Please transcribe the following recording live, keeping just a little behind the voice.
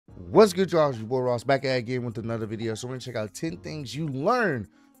What's good, y'all? It's your boy Ross back at it again with another video. So we're gonna check out 10 things you learn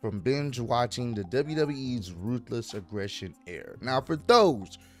from binge watching the WWE's Ruthless Aggression era. Now, for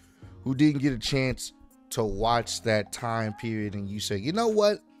those who didn't get a chance to watch that time period and you say, you know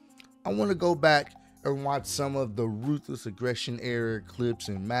what, I want to go back and watch some of the Ruthless Aggression era clips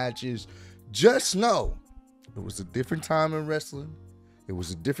and matches, just know it was a different time in wrestling. It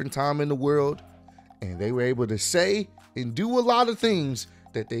was a different time in the world, and they were able to say and do a lot of things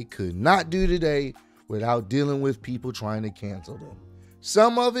that they could not do today without dealing with people trying to cancel them.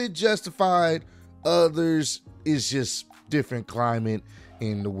 Some of it justified, others is just different climate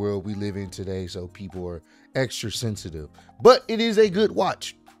in the world we live in today, so people are extra sensitive. But it is a good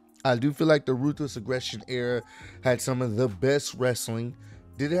watch. I do feel like the Ruthless Aggression era had some of the best wrestling.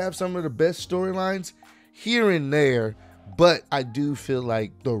 Did it have some of the best storylines? Here and there, but I do feel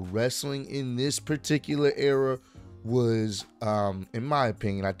like the wrestling in this particular era was, in my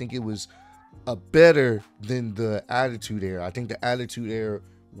opinion, I think it was better than the Attitude Era. I think the Attitude Era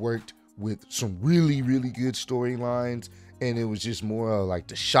worked with some really, really good storylines, and it was just more like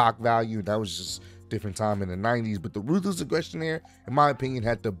the shock value. That was just different time in the 90s. But the Ruthless Aggression Era, in my opinion,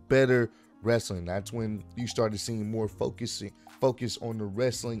 had the better wrestling. That's when you started seeing more focus on the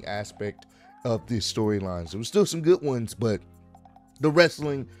wrestling aspect of these storylines. There was still some good ones, but the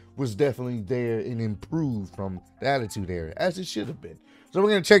wrestling was definitely there and improved from the Attitude Era, as it should have been. So we're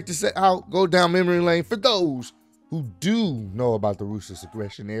going to check this out, go down memory lane. For those who do know about the Ruthless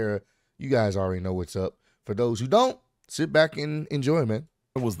Aggression Era, you guys already know what's up. For those who don't, sit back and enjoy, man.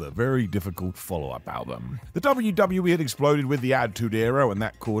 It was the very difficult follow-up album. The WWE had exploded with the Attitude Era, and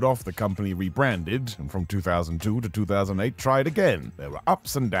that cooled off. The company rebranded, and from 2002 to 2008 tried again. There were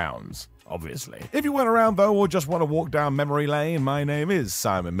ups and downs, obviously. If you went around though, or just want to walk down memory lane, my name is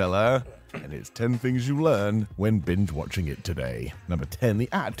Simon Miller, and it's 10 things you learn when binge watching it today. Number 10, the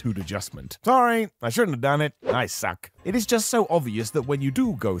attitude adjustment. Sorry, I shouldn't have done it. I suck. It is just so obvious that when you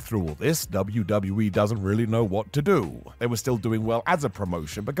do go through all this, WWE doesn't really know what to do. They were still doing well as a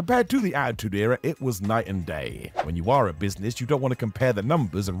promotion, but compared to the Attitude Era, it was night and day. When you are a business, you don't want to compare the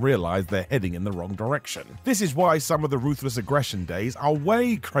numbers and realize they're heading in the wrong direction. This is why some of the Ruthless Aggression days are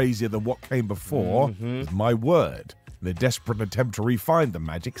way crazier than what came before. My word. In a desperate attempt to refine the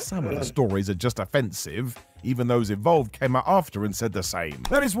magic, some of the stories are just offensive. Even those involved came out after and said the same.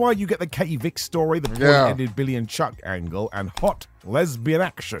 That is why you get the Katie Vick story, the poorly-ended Billy and Chuck angle, and hot lesbian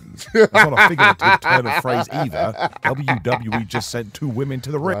action. It's not a figurative turn of phrase either. WWE just sent two women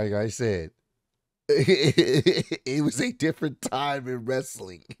to the ring. Like I said, it was a different time in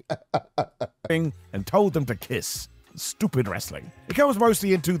wrestling. And told them to kiss. Stupid wrestling. It comes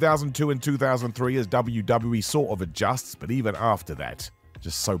mostly in 2002 and 2003 as WWE sort of adjusts, but even after that,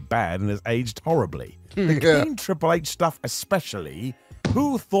 just so bad and has aged horribly. The clean Triple H stuff especially.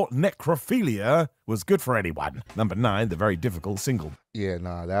 Who thought necrophilia was good for anyone? Number 9, the very difficult single. Yeah,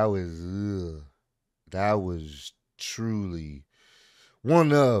 nah, that was truly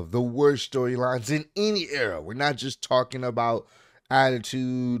one of the worst storylines in any era. We're not just talking about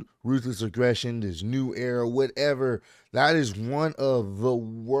Attitude, Ruthless Aggression, this new era, whatever. That is one of the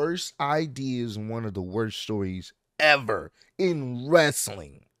worst ideas and one of the worst stories ever in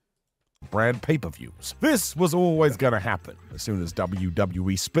wrestling. Brand pay-per-views. This was always going to happen. As soon as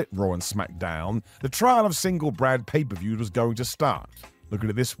WWE split Raw and SmackDown, the trial of single brand pay-per-views was going to start. Look at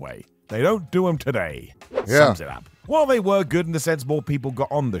it this way. They don't do them today. Sums it up. While they were good in the sense more people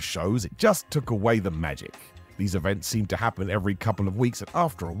got on the shows, it just took away the magic. These events seemed to happen every couple of weeks, and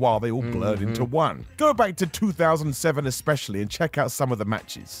after a while, they all blurred into one. Go back to 2007 especially and check out some of the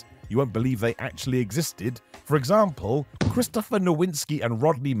matches. You won't believe they actually existed. For example, Christopher Nowinski and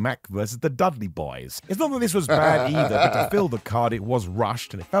Rodney Mack versus the Dudley Boys. It's not that this was bad either, but to fill the card, it was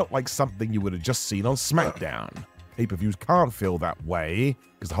rushed, and it felt like something you would have just seen on SmackDown. Pay-per-views can't feel that way,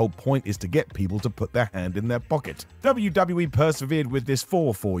 because the whole point is to get people to put their hand in their pocket. WWE persevered with this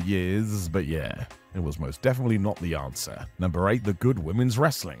for 4 years, but yeah, it was most definitely not the answer. Number 8, the good women's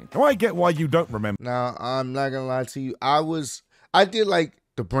wrestling. Now I get why you don't remember. Now, I'm not gonna lie to you. I did like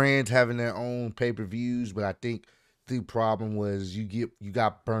the brands having their own pay-per-views, but I think the problem was you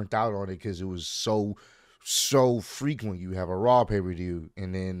got burnt out on it because it was so frequent. You have a Raw pay-per-view,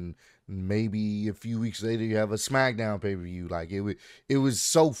 and then maybe a few weeks later you have a SmackDown pay-per-view. Like it was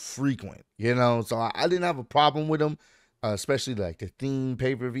so frequent, you know. So I didn't have a problem with them, especially like the theme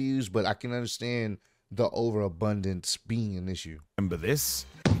pay-per-views, but I can understand the overabundance being an issue. Remember this?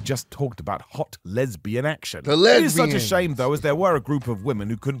 just talked about hot lesbian action. The It is such a lesbians. shame, though, as there were a group of women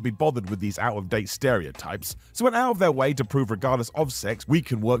who couldn't be bothered with these out-of-date stereotypes, so went out of their way to prove regardless of sex, we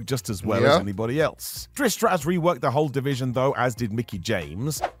can work just as well as anybody else. Trish Stratus reworked the whole division, though, as did Mickie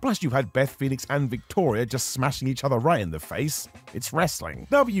James. Plus, you had Beth Phoenix and Victoria just smashing each other right in the face. It's wrestling.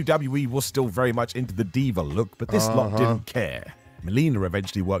 WWE was still very much into the diva look, but this lot didn't care. Melina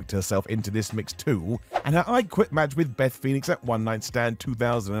eventually worked herself into this mix too, and her I Quit match with Beth Phoenix at One Night Stand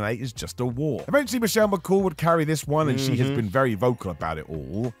 2008 is just a war. Eventually, Michelle McCool would carry this one, and she has been very vocal about it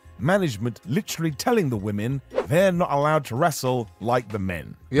all. Management literally telling the women they're not allowed to wrestle like the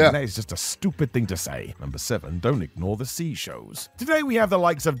men. Yeah. And that is just a stupid thing to say. Number 7, don't ignore the C shows. Today we have the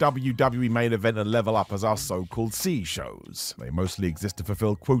likes of WWE Main Event and Level Up as our so-called C shows. They mostly exist to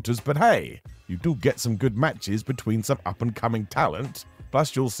fulfill quotas, but hey, you do get some good matches between some up-and-coming talent.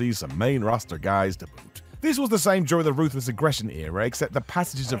 Plus you'll see some main roster guys to boot. This was the same during the Ruthless Aggression era, except the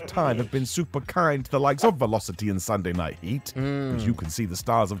passages of time have been super kind to the likes of Velocity and Sunday Night Heat, because you can see the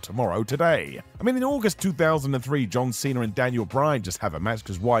stars of tomorrow today. I mean, in August 2003, John Cena and Daniel Bryan just have a match,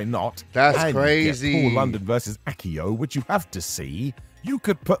 because why not? That's and crazy. You get Paul London versus Akio, which you have to see. You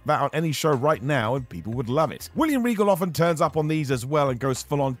could put that on any show right now and people would love it. William Regal often turns up on these as well and goes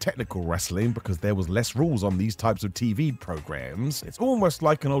full-on technical wrestling because there was less rules on these types of TV programs. It's almost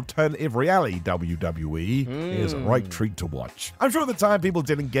like an alternative reality WWE. It is a right treat to watch. I'm sure at the time people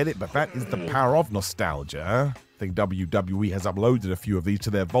didn't get it, but that is the power of nostalgia. I think WWE has uploaded a few of these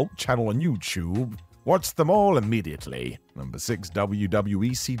to their Vault channel on YouTube. Watch them all immediately. Number 6,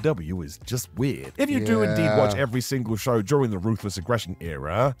 WWECW is just weird. If you do indeed watch every single show during the Ruthless Aggression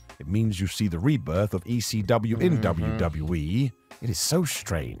era, it means you see the rebirth of ECW in WWE. It is so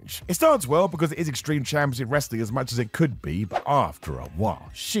strange. It starts well because it is Extreme Championship Wrestling as much as it could be, but after a while,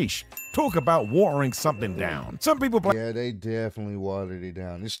 sheesh, talk about watering something down. Some people play. Yeah, they definitely watered it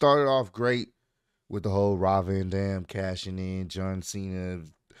down. It started off great with the whole Rob Van Dam cashing in, John Cena.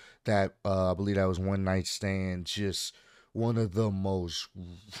 That I believe that was One Night Stand, just one of the most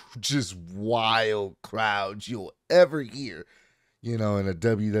just wild crowds you'll ever hear, you know, in a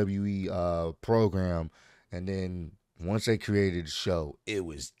WWE program. And then once they created the show, it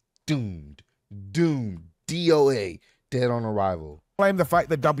was doomed, DOA, dead on arrival. Blame the fact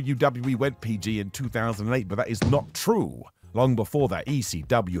that WWE went PG in 2008, but that is not true. Long before that,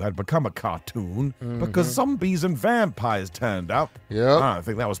 ECW had become a cartoon because zombies and vampires turned up. I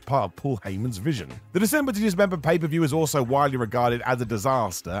think that was part of Paul Heyman's vision. The December to Dismember pay-per-view is also widely regarded as a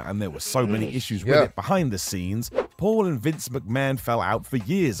disaster, and there were so many issues with it behind the scenes. Paul and Vince McMahon fell out for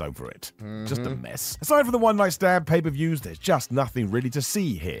years over it. Just a mess. Aside from the One Night Stand pay-per-views, there's just nothing really to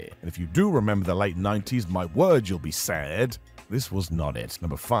see here. And if you do remember the late 90s, my word, you'll be sad. This was not it.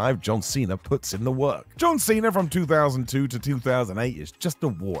 Number 5, John Cena puts in the work. John Cena from 2002 to 2008 is just a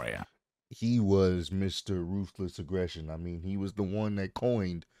warrior. He was Mr. Ruthless Aggression. I mean, he was the one that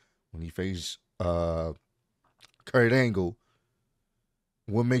coined when he faced Kurt Angle.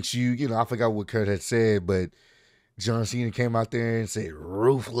 What makes you, you know, I forgot what Kurt had said, but John Cena came out there and said,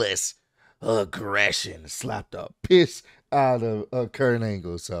 Ruthless Aggression. Slapped the piss out of Kurt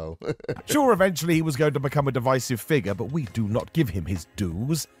Angle, so. Sure, eventually he was going to become a divisive figure, but we do not give him his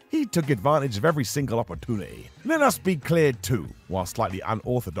dues. He took advantage of every single opportunity. Let us be clear too, while slightly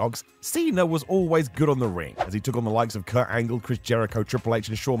unorthodox, Cena was always good on the ring, as he took on the likes of Kurt Angle, Chris Jericho, Triple H,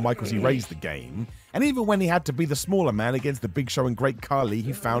 and Shawn Michaels. He raised the game. And even when he had to be the smaller man against the Big Show and Great Khali,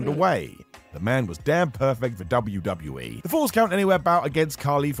 he found a way. The man was damn perfect for WWE. The Falls Count Anywhere bout against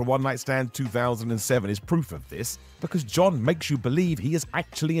Khali for One Night Stand 2007 is proof of this, because John makes you believe he is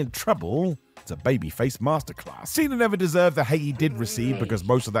actually in trouble. It's a babyface masterclass. Cena never deserved the hate he did receive because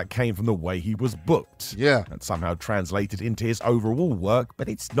most of that came from the way he was booked. And somehow translated into his overall work, but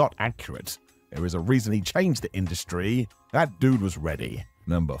it's not accurate. There is a reason he changed the industry. That dude was ready.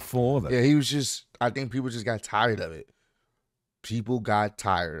 Number 4. Yeah, he was just, I think people just got tired of it. People got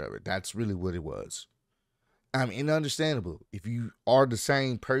tired of it. That's really what it was. I mean, understandable. If you are the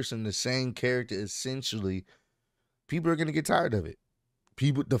same person, the same character, essentially, people are going to get tired of it.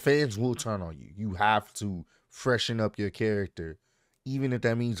 The fans will turn on you. You have to freshen up your character, even if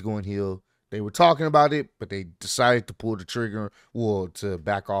that means going heel. They were talking about it, but they decided to pull the trigger or to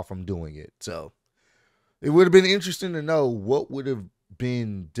back off from doing it. So it would have been interesting to know what would have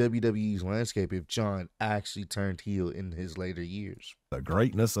been WWE's landscape if John actually turned heel in his later years. The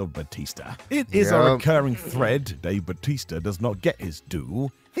greatness of Batista. It is a recurring thread. Dave Batista does not get his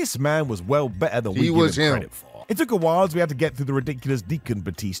due. This man was well better than we give him credit for. It took a while as we had to get through the ridiculous Deacon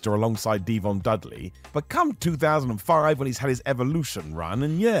Batista alongside Devon Dudley, but come 2005 when he's had his Evolution run,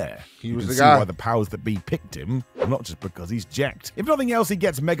 and yeah, he was you can the see guy. why the powers that be picked him, not just because he's jacked. If nothing else, he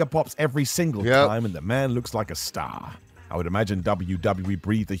gets mega pops every single time, and the man looks like a star. I would imagine WWE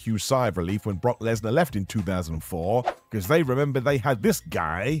breathed a huge sigh of relief when Brock Lesnar left in 2004, because they remember they had this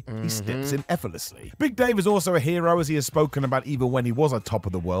guy. He steps in effortlessly. Big Dave is also a hero, as he has spoken about. Even when he was on top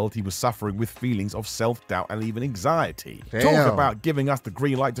of the world, he was suffering with feelings of self-doubt and even anxiety. Talk about giving us the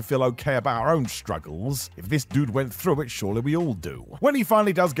green light to feel okay about our own struggles. If this dude went through it, surely we all do. When he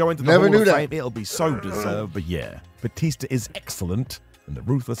finally does go into the Hall of Fame, it'll be so deserved. But yeah, Batista is excellent, and the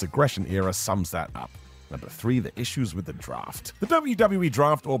Ruthless Aggression era sums that up. Number 3, the issues with the draft. The WWE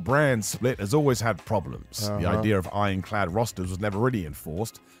draft or brand split has always had problems. The idea of ironclad rosters was never really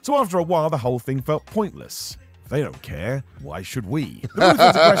enforced, so after a while the whole thing felt pointless. If they don't care, why should we? The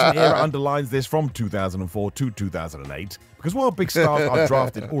Ruthless Aggression era underlines this from 2004 to 2008, because while big stars are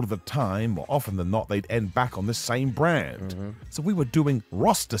drafted all of the time, more often than not they'd end back on the same brand. So we were doing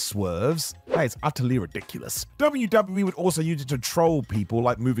roster swerves. That is utterly ridiculous. WWE would also use it to troll people,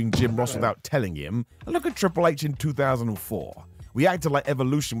 like moving Jim Ross without telling him. And look at Triple H in 2004. We acted like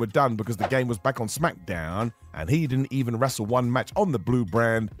Evolution were done because the game was back on SmackDown, and he didn't even wrestle one match on the blue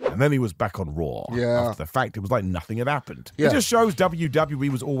brand, and then he was back on Raw. After the fact, it was like nothing had happened. It just shows WWE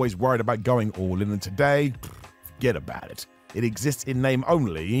was always worried about going all in, and today, forget about it. It exists in name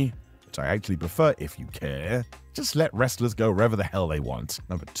only, which I actually prefer if you care. Just let wrestlers go wherever the hell they want.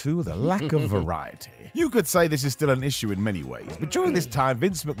 Number 2, the lack of variety. You could say this is still an issue in many ways, but during this time,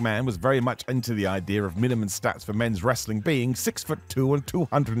 Vince McMahon was very much into the idea of minimum stats for men's wrestling being 6'2" and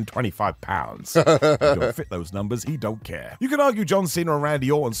 225 pounds. If you don't fit those numbers, he don't care. You can argue John Cena and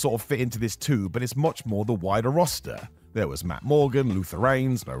Randy Orton sort of fit into this too, but it's much more the wider roster. There was Matt Morgan, Luther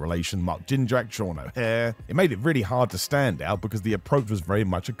Reigns, no relation, Mark Jindrak, Sean O'Haire. It made it really hard to stand out because the approach was very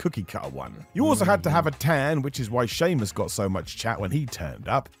much a cookie cutter one. You also had to have a tan, which is why Sheamus got so much chat when he turned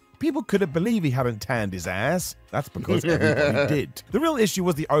up. People couldn't believe he hadn't tanned his ass. That's because everybody did. The real issue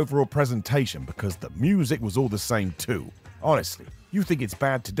was the overall presentation, because the music was all the same too. Honestly, you think it's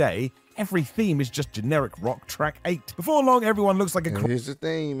bad today, every theme is just generic rock track 8. Before long, everyone looks like a... Here's the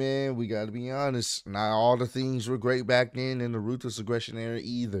thing, man. We got to be honest. Not all the themes were great back then in the Ruthless Aggression era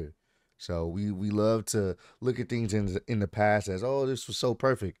either. So we love to look at things in the past as, oh, this was so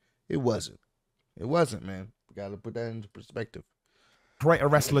perfect. It wasn't. It wasn't, man. We got to put that into perspective. Greater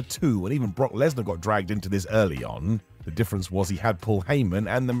wrestler too, and even Brock Lesnar got dragged into this early on. The difference was he had Paul Heyman,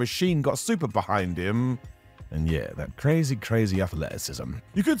 and the Machine got super behind him. And yeah, that crazy, crazy athleticism.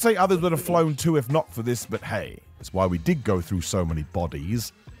 You could say others would have flown too if not for this, but hey, it's why we did go through so many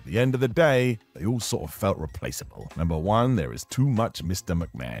bodies. At the end of the day, they all sort of felt replaceable. Number 1, there is too much Mr.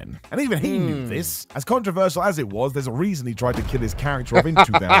 McMahon. And even he knew this. As controversial as it was, there's a reason he tried to kill his character off in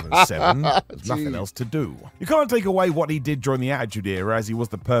 2007. There's nothing else to do. You can't take away what he did during the Attitude Era, as he was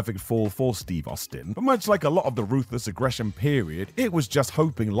the perfect fall for Steve Austin. But much like a lot of the Ruthless Aggression period, it was just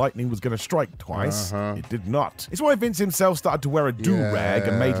hoping lightning was going to strike twice. It did not. It's why Vince himself started to wear a do-rag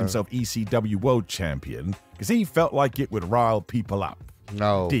and made himself ECW World Champion, because he felt like it would rile people up.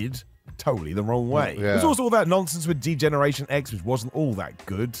 No. Did totally the wrong way. There's also all that nonsense with D-Generation X, which wasn't all that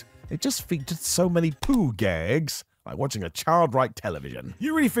good. It just featured so many poo gags, like watching a child write television.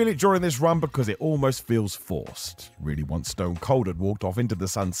 You really feel it during this run because it almost feels forced. Really, once Stone Cold had walked off into the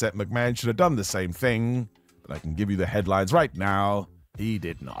sunset, McMahon should have done the same thing. But I can give you the headlines right now. He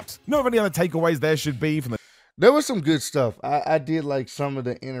did not. Know of any other takeaways there should be from the... There was some good stuff. I did like some of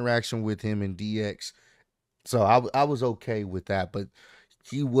the interaction with him and DX. So I was okay with that, but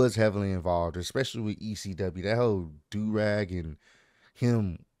he was heavily involved, especially with ECW. That whole do-rag and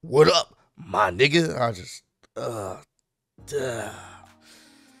him, what up, my nigga? I just,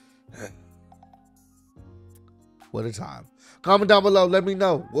 what a time. Comment down below. Let me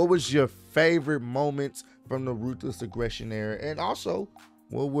know, what was your favorite moments from the Ruthless Aggression era? And also,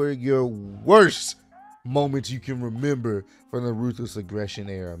 what were your worst moments you can remember from the Ruthless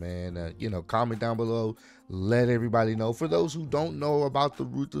Aggression era, man? Comment down below. Let everybody know. For those who don't know about the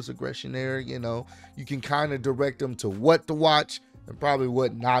Ruthless Aggression era, you can kind of direct them to what to watch and probably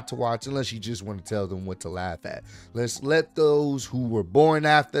what not to watch, unless you just want to tell them what to laugh at. Let's let those who were born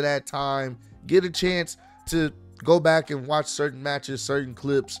after that time get a chance to go back and watch certain matches, certain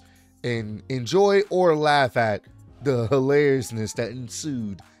clips, and enjoy or laugh at the hilariousness that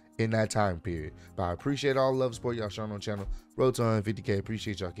ensued in that time period. But I appreciate all the love support y'all showing on the channel. Road to 150K.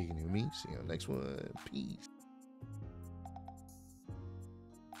 Appreciate y'all kicking it with me. See you on the next one. Peace.